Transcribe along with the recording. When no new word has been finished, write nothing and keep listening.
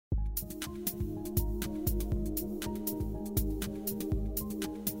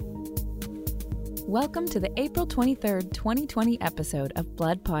Welcome to the April 23rd, 2020 episode of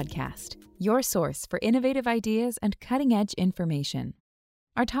Blood Podcast, your source for innovative ideas and cutting-edge information.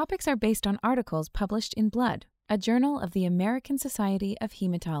 Our topics are based on articles published in Blood, a journal of the American Society of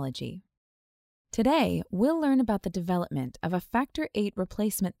Hematology. Today, we'll learn about the development of a Factor VIII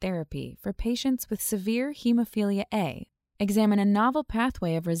replacement therapy for patients with severe hemophilia A, examine a novel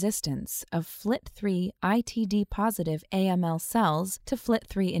pathway of resistance of FLT3 ITD-positive AML cells to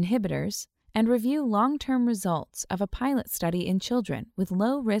FLT3 inhibitors, and review long-term results of a pilot study in children with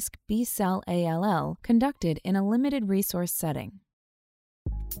low-risk B-cell ALL conducted in a limited resource setting.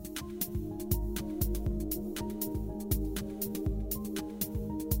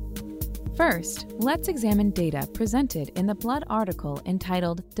 First, let's examine data presented in the Blood article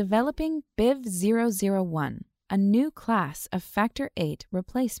entitled Developing BIV001, a new class of Factor VIII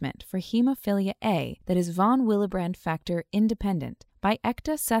replacement for hemophilia A that is von Willebrand factor independent, by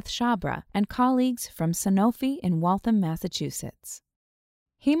Ekta Seth Chabra and colleagues from Sanofi in Waltham, Massachusetts.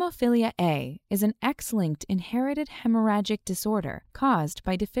 Hemophilia A is an X-linked inherited hemorrhagic disorder caused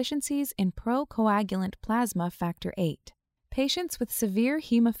by deficiencies in procoagulant plasma factor VIII. Patients with severe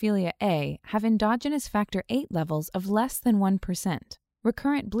hemophilia A have endogenous factor VIII levels of less than 1%.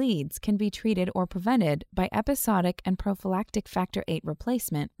 Recurrent bleeds can be treated or prevented by episodic and prophylactic factor VIII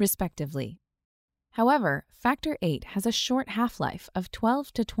replacement, respectively. However, Factor VIII has a short half-life of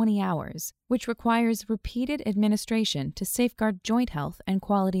 12 to 20 hours, which requires repeated administration to safeguard joint health and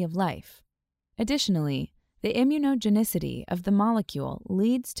quality of life. Additionally, the immunogenicity of the molecule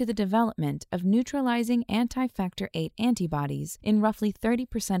leads to the development of neutralizing anti-Factor VIII antibodies in roughly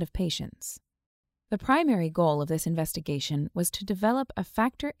 30% of patients. The primary goal of this investigation was to develop a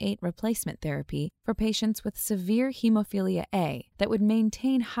Factor VIII replacement therapy for patients with severe hemophilia A that would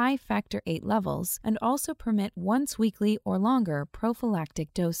maintain high Factor VIII levels and also permit once-weekly or longer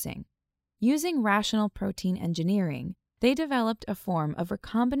prophylactic dosing. Using rational protein engineering, they developed a form of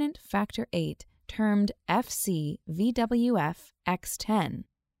recombinant Factor VIII termed FC-VWF-X10.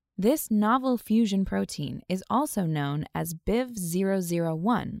 This novel fusion protein is also known as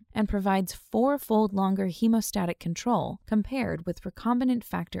BIV001 and provides four-fold longer hemostatic control compared with recombinant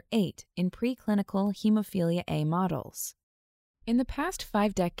Factor VIII in preclinical hemophilia A models. In the past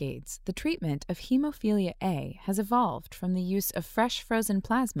 5 decades, the treatment of hemophilia A has evolved from the use of fresh frozen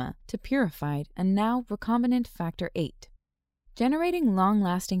plasma to purified and now recombinant Factor VIII. Generating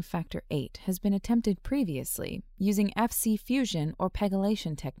long-lasting Factor VIII has been attempted previously using Fc fusion or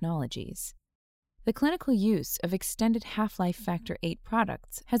pegylation technologies. The clinical use of extended half-life Factor VIII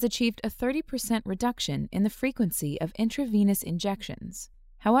products has achieved a 30% reduction in the frequency of intravenous injections.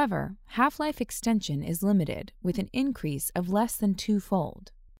 However, half-life extension is limited with an increase of less than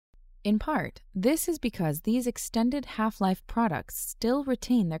 2-fold. In part, this is because these extended half-life products still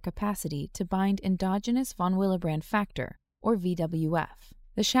retain their capacity to bind endogenous von Willebrand factor, or VWF,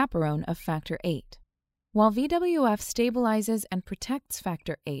 the chaperone of Factor VIII. While VWF stabilizes and protects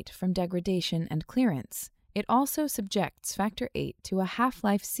Factor VIII from degradation and clearance, it also subjects Factor VIII to a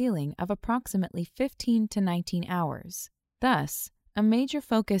half-life ceiling of approximately 15 to 19 hours. Thus, a major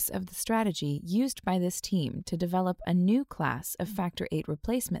focus of the strategy used by this team to develop a new class of Factor VIII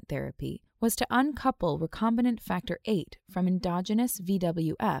replacement therapy was to uncouple recombinant Factor VIII from endogenous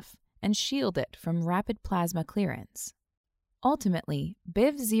VWF and shield it from rapid plasma clearance. Ultimately,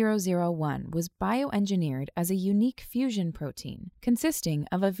 BIV001 was bioengineered as a unique fusion protein consisting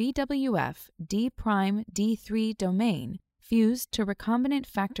of a VWF D'/D3 domain fused to recombinant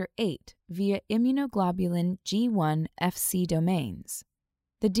Factor VIII via immunoglobulin G1 Fc domains.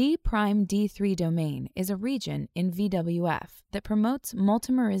 The D'/D3 domain is a region in VWF that promotes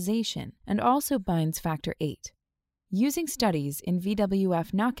multimerization and also binds Factor VIII. Using studies in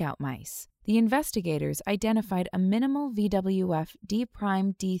VWF knockout mice, the investigators identified a minimal VWF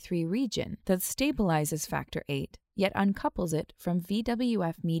D'/D3 region that stabilizes Factor VIII, yet uncouples it from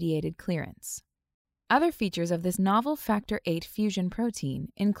VWF-mediated clearance. Other features of this novel Factor VIII fusion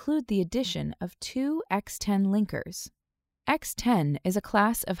protein include the addition of 2 X10 linkers. X10 is a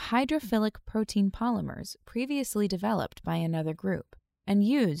class of hydrophilic protein polymers previously developed by another group and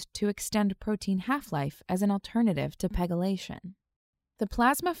used to extend protein half-life as an alternative to pegylation. The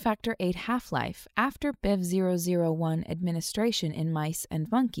plasma Factor VIII half-life after BIV001 administration in mice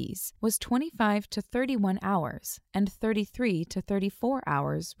and monkeys was 25 to 31 hours and 33 to 34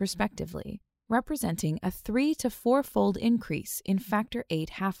 hours, respectively, representing a 3 to 4-fold increase in Factor VIII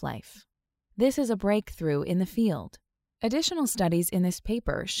half-life. This is a breakthrough in the field. Additional studies in this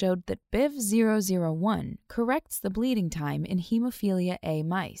paper showed that BIV001 corrects the bleeding time in hemophilia A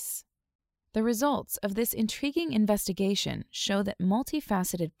mice. The results of this intriguing investigation show that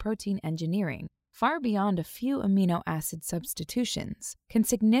multifaceted protein engineering far beyond a few amino acid substitutions, can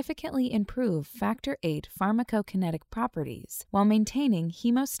significantly improve factor VIII pharmacokinetic properties while maintaining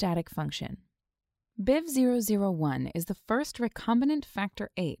hemostatic function. BIV001 is the first recombinant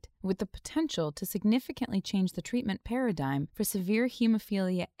factor VIII with the potential to significantly change the treatment paradigm for severe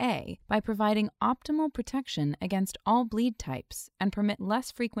hemophilia A by providing optimal protection against all bleed types and permit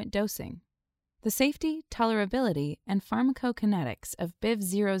less frequent dosing. The safety, tolerability, and pharmacokinetics of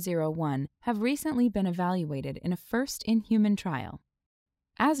BIV001 have recently been evaluated in a first-in-human trial.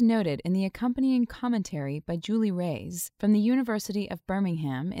 As noted in the accompanying commentary by Julie Reyes from the University of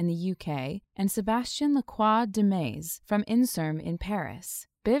Birmingham in the UK and Sébastien Lacroix-Demayze from INSERM in Paris,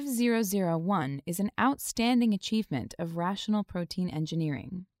 BIV001 is an outstanding achievement of rational protein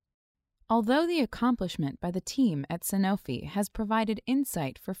engineering. Although the accomplishment by the team at Sanofi has provided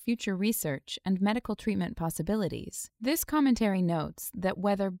insight for future research and medical treatment possibilities, this commentary notes that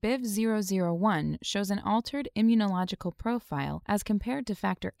whether BIV001 shows an altered immunological profile as compared to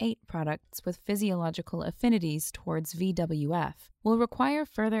factor VIII products with physiological affinities towards VWF will require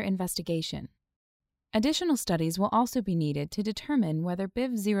further investigation. Additional studies will also be needed to determine whether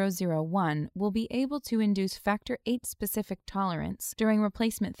BIV001 will be able to induce factor VIII-specific tolerance during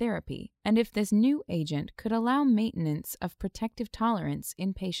replacement therapy, and if this new agent could allow maintenance of protective tolerance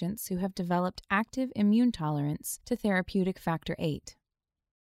in patients who have developed active immune tolerance to therapeutic factor VIII.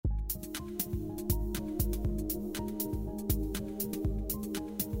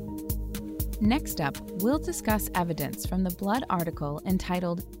 Next up, we'll discuss evidence from the Blood article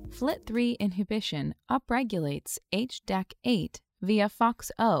entitled FLT3 Inhibition Upregulates HDAC8 via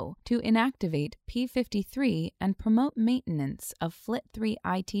FOXO to Inactivate P53 and Promote Maintenance of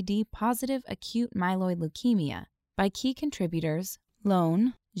FLT3-ITD Positive Acute Myeloid Leukemia by key contributors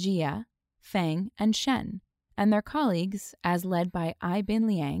Lone, Jia, Feng, and Shen, and their colleagues as led by Ai-Bin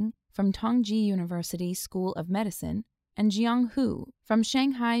Liang from Tongji University School of Medicine and Jiang Hu from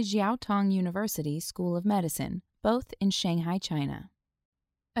Shanghai Jiaotong University School of Medicine, both in Shanghai, China.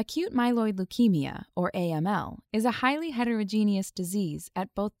 Acute myeloid leukemia, or AML, is a highly heterogeneous disease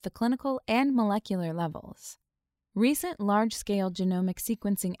at both the clinical and molecular levels. Recent large-scale genomic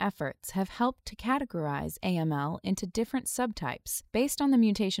sequencing efforts have helped to categorize AML into different subtypes based on the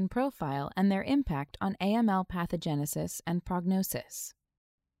mutation profile and their impact on AML pathogenesis and prognosis.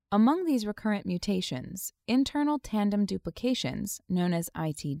 Among these recurrent mutations, internal tandem duplications, known as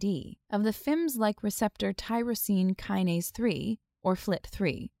ITD, of the FIMS-like receptor tyrosine kinase 3, or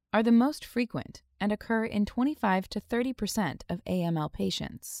FLT3, are the most frequent and occur in 25 to 30% of AML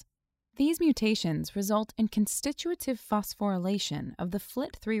patients. These mutations result in constitutive phosphorylation of the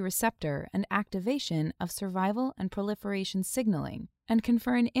FLT3 receptor and activation of survival and proliferation signaling, and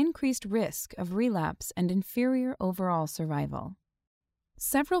confer an increased risk of relapse and inferior overall survival.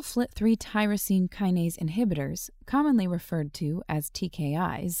 Several FLT3 tyrosine kinase inhibitors, commonly referred to as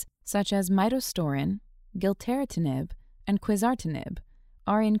TKIs, such as midostaurin, gilteritinib, and quizartinib,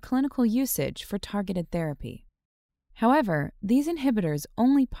 are in clinical usage for targeted therapy. However, these inhibitors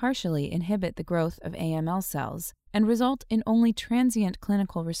only partially inhibit the growth of AML cells and result in only transient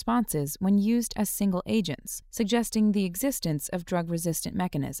clinical responses when used as single agents, suggesting the existence of drug-resistant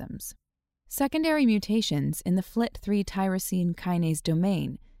mechanisms. Secondary mutations in the FLT3 tyrosine kinase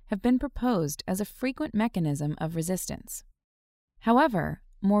domain have been proposed as a frequent mechanism of resistance. However,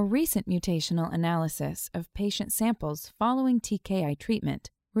 more recent mutational analysis of patient samples following TKI treatment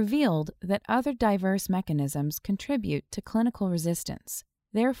revealed that other diverse mechanisms contribute to clinical resistance.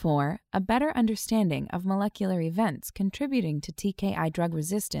 Therefore, a better understanding of molecular events contributing to TKI drug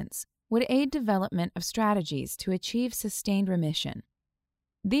resistance would aid development of strategies to achieve sustained remission.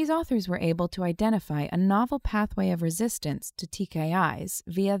 These authors were able to identify a novel pathway of resistance to TKIs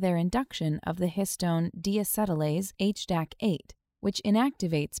via their induction of the histone deacetylase HDAC8, which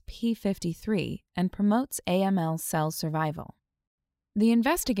inactivates P53 and promotes AML cell survival. The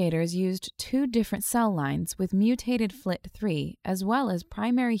investigators used two different cell lines with mutated FLT3 as well as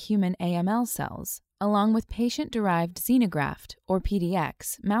primary human AML cells, along with patient-derived xenograft, or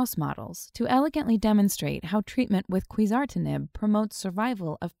PDX, mouse models to elegantly demonstrate how treatment with quizartinib promotes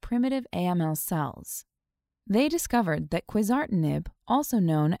survival of primitive AML cells. They discovered that quizartinib, also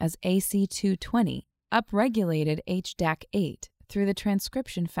known as AC220, upregulated HDAC8 through the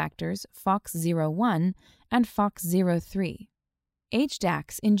transcription factors FOXO1 and FOXO3.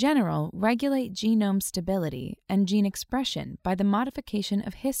 HDACs in general regulate genome stability and gene expression by the modification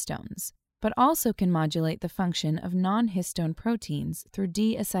of histones, but also can modulate the function of non-histone proteins through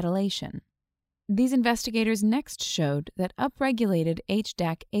deacetylation. These investigators next showed that upregulated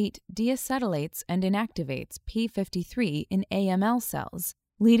HDAC8 deacetylates and inactivates P53 in AML cells,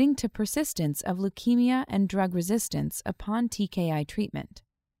 leading to persistence of leukemia and drug resistance upon TKI treatment.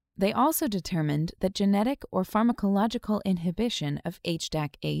 They also determined that genetic or pharmacological inhibition of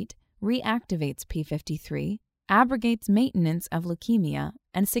HDAC8 reactivates P53, abrogates maintenance of leukemia,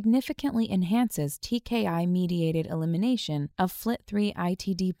 and significantly enhances TKI-mediated elimination of FLT3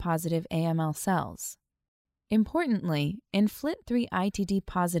 ITD-positive AML cells. Importantly, in FLT3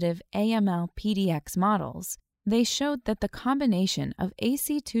 ITD-positive AML PDX models, they showed that the combination of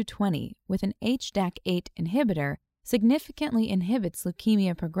AC220 with an HDAC8 inhibitor significantly inhibits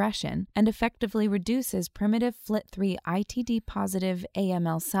leukemia progression and effectively reduces primitive FLT3 ITD-positive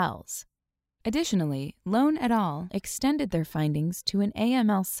AML cells. Additionally, Lone et al. Extended their findings to an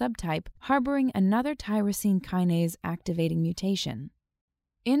AML subtype harboring another tyrosine kinase activating mutation.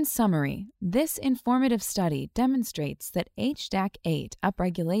 In summary, this informative study demonstrates that HDAC8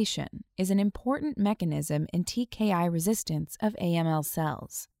 upregulation is an important mechanism in TKI resistance of AML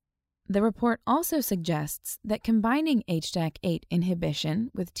cells. The report also suggests that combining HDAC8 inhibition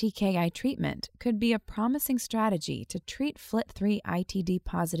with TKI treatment could be a promising strategy to treat FLT3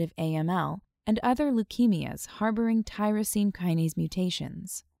 ITD-positive AML and other leukemias harboring tyrosine kinase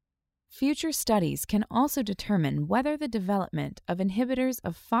mutations. Future studies can also determine whether the development of inhibitors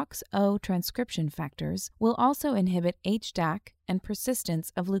of FOXO transcription factors will also inhibit HDAC and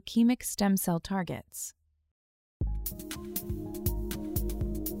persistence of leukemic stem cell targets.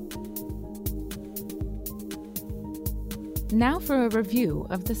 Now for a review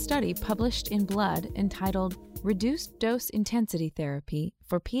of the study published in Blood entitled Reduced Dose Intensity Therapy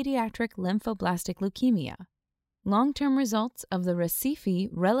for Pediatric Lymphoblastic Leukemia. Long-term results of the RECIFE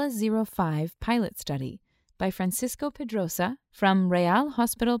RELA-05 pilot study by Francisco Pedrosa from Real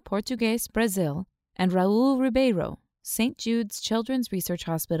Hospital Português, Brazil, and Raul Ribeiro, St. Jude's Children's Research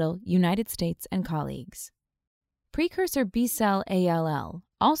Hospital, United States, and colleagues. Precursor B-cell ALL,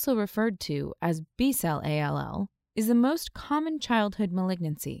 also referred to as B-cell ALL, is the most common childhood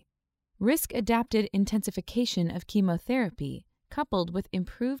malignancy. Risk-adapted intensification of chemotherapy, coupled with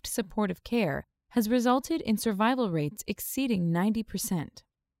improved supportive care, has resulted in survival rates exceeding 90%.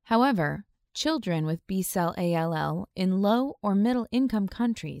 However, children with B-cell ALL in low or middle-income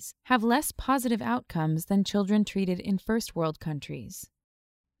countries have less positive outcomes than children treated in first-world countries.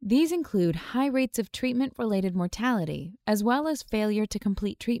 These include high rates of treatment-related mortality, as well as failure to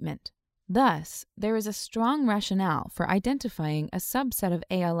complete treatment. Thus, there is a strong rationale for identifying a subset of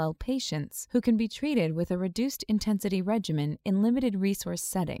ALL patients who can be treated with a reduced-intensity regimen in limited resource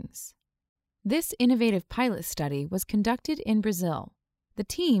settings. This innovative pilot study was conducted in Brazil. The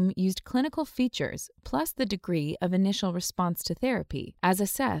team used clinical features plus the degree of initial response to therapy, as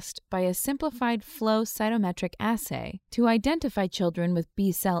assessed by a simplified flow cytometric assay, to identify children with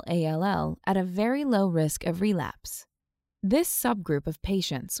B-cell ALL at a very low risk of relapse. This subgroup of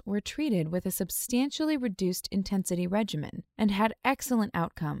patients were treated with a substantially reduced intensity regimen and had excellent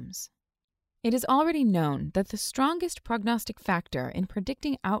outcomes. It is already known that the strongest prognostic factor in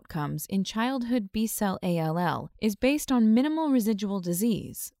predicting outcomes in childhood B-cell ALL is based on minimal residual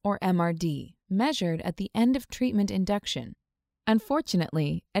disease, or MRD, measured at the end of treatment induction.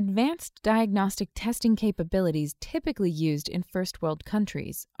 Unfortunately, advanced diagnostic testing capabilities typically used in first-world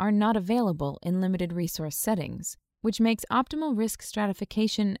countries are not available in limited resource settings, which makes optimal risk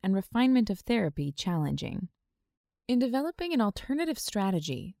stratification and refinement of therapy challenging. In developing an alternative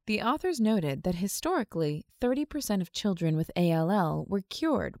strategy, the authors noted that historically, 30% of children with ALL were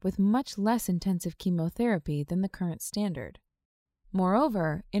cured with much less intensive chemotherapy than the current standard.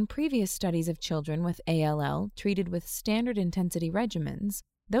 Moreover, in previous studies of children with ALL treated with standard intensity regimens,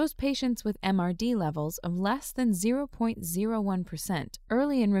 those patients with MRD levels of less than 0.01%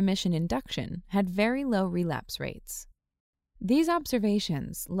 early in remission induction had very low relapse rates. These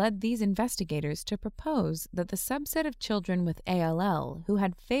observations led these investigators to propose that the subset of children with ALL who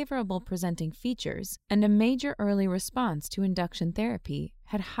had favorable presenting features and a major early response to induction therapy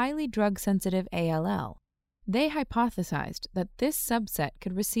had highly drug-sensitive ALL. They hypothesized that this subset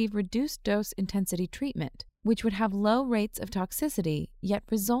could receive reduced dose intensity treatment, which would have low rates of toxicity yet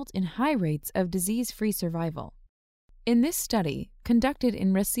result in high rates of disease-free survival. In this study, conducted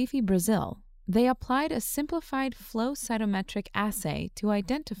in Recife, Brazil, they applied a simplified flow cytometric assay to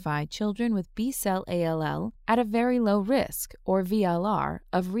identify children with B-cell ALL at a very low risk, or VLR,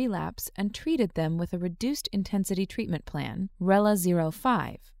 of relapse and treated them with a reduced intensity treatment plan,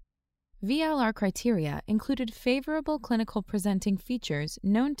 RELA-05. VLR criteria included favorable clinical presenting features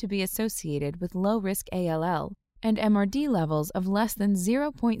known to be associated with low-risk ALL and MRD levels of less than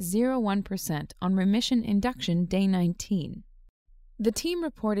 0.01% on remission induction day 19. The team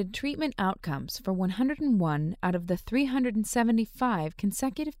reported treatment outcomes for 101 out of the 375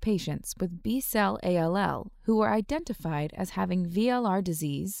 consecutive patients with B-cell ALL who were identified as having VLR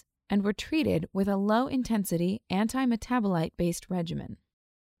disease and were treated with a low-intensity anti-metabolite-based regimen.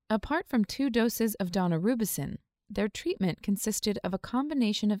 Apart from 2 doses of daunorubicin, their treatment consisted of a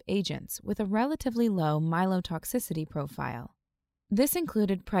combination of agents with a relatively low myelotoxicity profile. This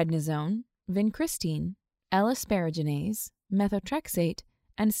included prednisone, vincristine, L-asparaginase, methotrexate,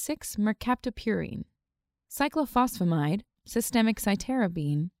 and 6-mercaptopurine. Cyclophosphamide, systemic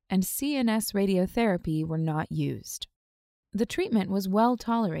cytarabine, and CNS radiotherapy were not used. The treatment was well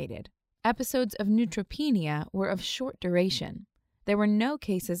tolerated. Episodes of neutropenia were of short duration. There were no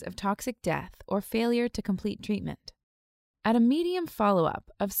cases of toxic death or failure to complete treatment. At a median follow-up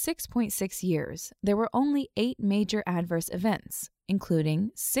of 6.6 years, there were only 8 major adverse events,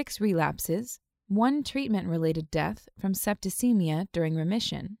 including 6 relapses, 1 treatment-related death from septicemia during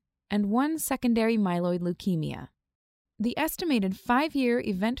remission, and 1 secondary myeloid leukemia. The estimated 5-year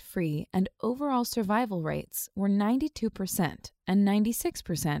event-free and overall survival rates were 92% and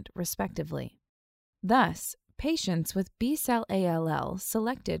 96% respectively. Thus, patients with B-cell ALL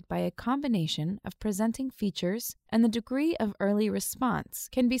selected by a combination of presenting features and the degree of early response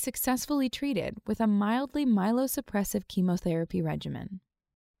can be successfully treated with a mildly myelosuppressive chemotherapy regimen.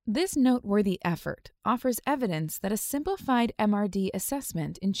 This noteworthy effort offers evidence that a simplified MRD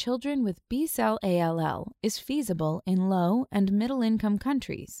assessment in children with B-cell ALL is feasible in low- and middle-income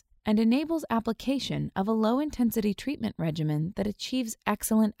countries and enables application of a low-intensity treatment regimen that achieves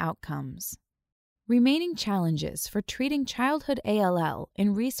excellent outcomes. Remaining challenges for treating childhood ALL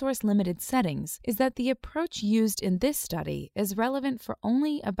in resource-limited settings is that the approach used in this study is relevant for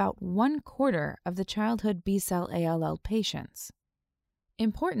only about 1/4 of the childhood B-cell ALL patients.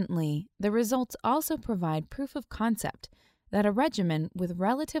 Importantly, the results also provide proof of concept that a regimen with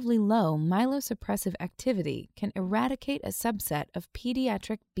relatively low myelosuppressive activity can eradicate a subset of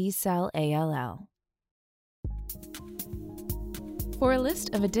pediatric B-cell ALL. For a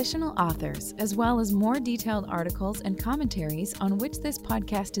list of additional authors, as well as more detailed articles and commentaries on which this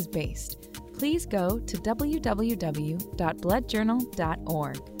podcast is based, please go to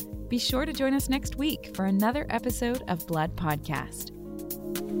www.bloodjournal.org. Be sure to join us next week for another episode of Blood Podcast.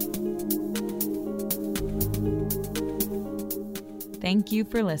 Thank you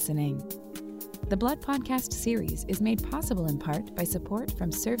for listening. The Blood Podcast series is made possible in part by support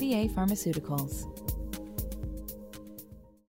from Servier Pharmaceuticals.